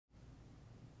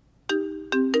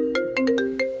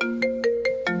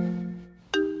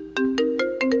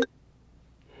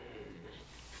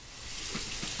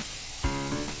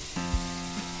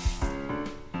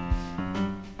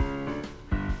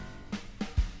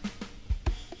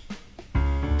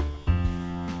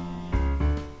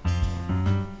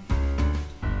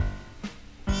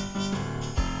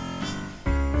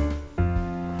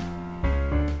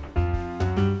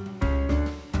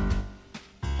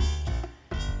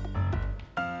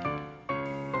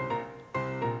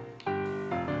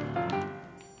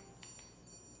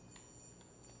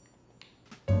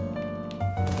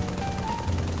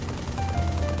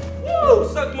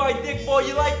suck my dick, boy.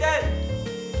 You like that?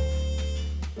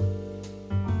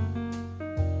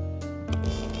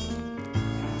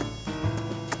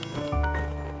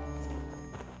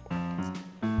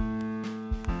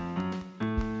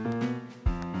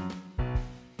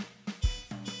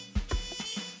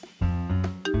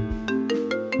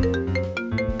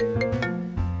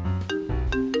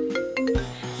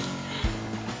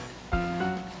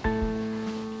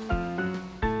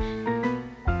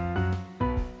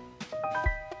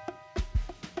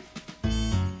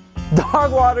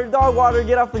 Dog water,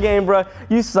 get off the game, bruh.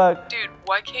 You suck. Dude,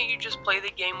 why can't you just play the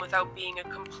game without being a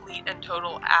complete and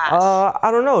total ass?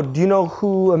 I don't know. Do you know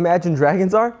who Imagine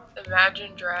Dragons are?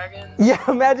 Imagine Dragons? Yeah,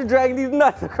 Imagine Dragon these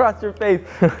nuts across your face.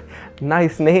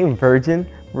 Nice name, Virgin.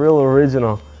 Real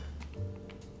original.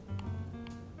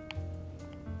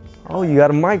 Oh, you got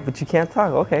a mic, but you can't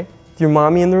talk. Okay. Is your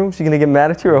mommy in the room? She gonna get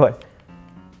mad at you or what?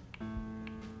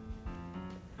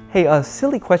 Hey,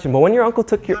 silly question, but when your uncle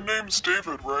took your... Your name's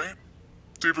David, right?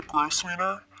 David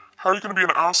Grosswiener? How are you gonna be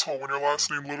an asshole when your last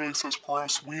name literally says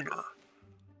Grosswiener?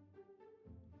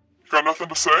 You got nothing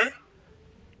to say?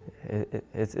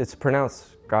 It's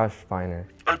pronounced Grosswiener.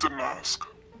 I didn't ask.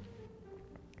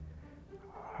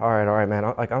 All right, man.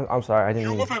 I'm sorry. I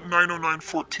didn't. You live at 909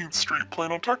 14th Street,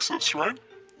 Plano, Texas, right?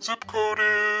 Zip code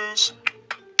is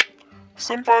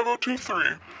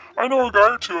 75023. I know a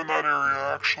guy or two in that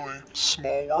area, actually.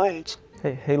 Small world.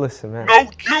 Hey, listen, man. No,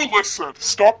 you listen!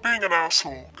 Stop being an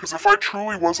asshole. Because if I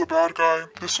truly was a bad guy,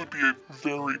 this would be a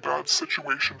very bad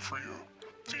situation for you.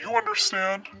 Do you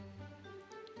understand?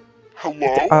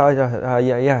 Hello?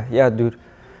 Yeah, dude.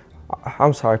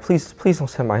 I'm sorry. Please don't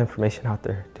send my information out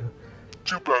there, dude.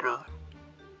 Do better.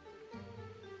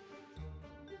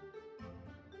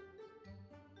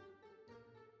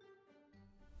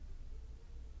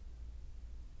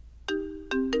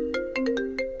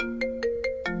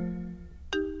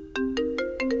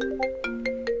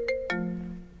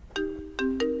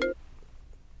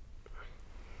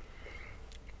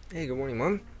 Hey, good morning,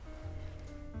 Mom.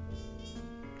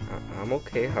 I'm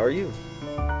okay. How are you?